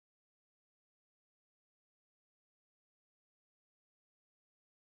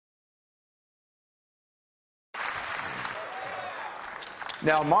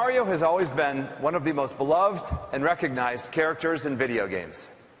Now, Mario has always been one of the most beloved and recognized characters in video games.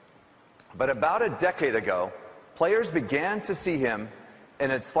 But about a decade ago, players began to see him in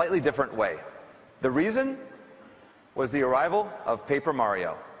a slightly different way. The reason was the arrival of Paper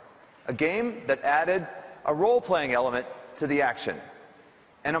Mario, a game that added a role-playing element to the action,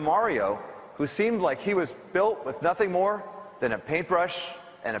 and a Mario who seemed like he was built with nothing more than a paintbrush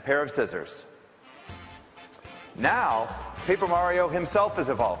and a pair of scissors. Now, Paper Mario himself is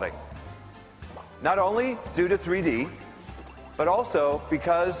evolving, not only due to 3D, but also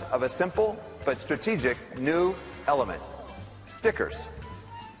because of a simple but strategic new element: stickers.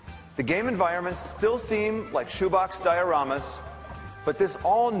 The game environments still seem like shoebox dioramas, but this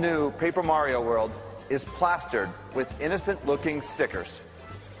all-new Paper Mario world is plastered with innocent-looking stickers.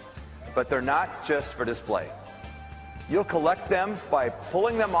 But they're not just for display. You'll collect them by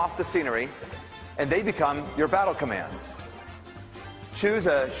pulling them off the scenery, and they become your battle commands. Choose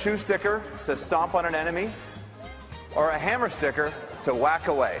a shoe sticker to stomp on an enemy, or a hammer sticker to whack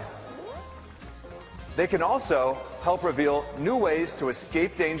away. They can also help reveal new ways to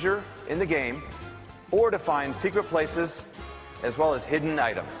escape danger in the game, or to find secret places, as well as hidden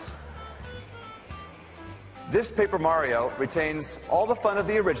items. This Paper Mario retains all the fun of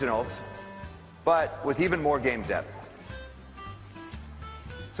the originals, but with even more game depth.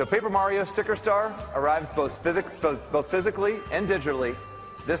 So Paper Mario Sticker Star arrives both physically and digitally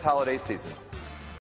this holiday season.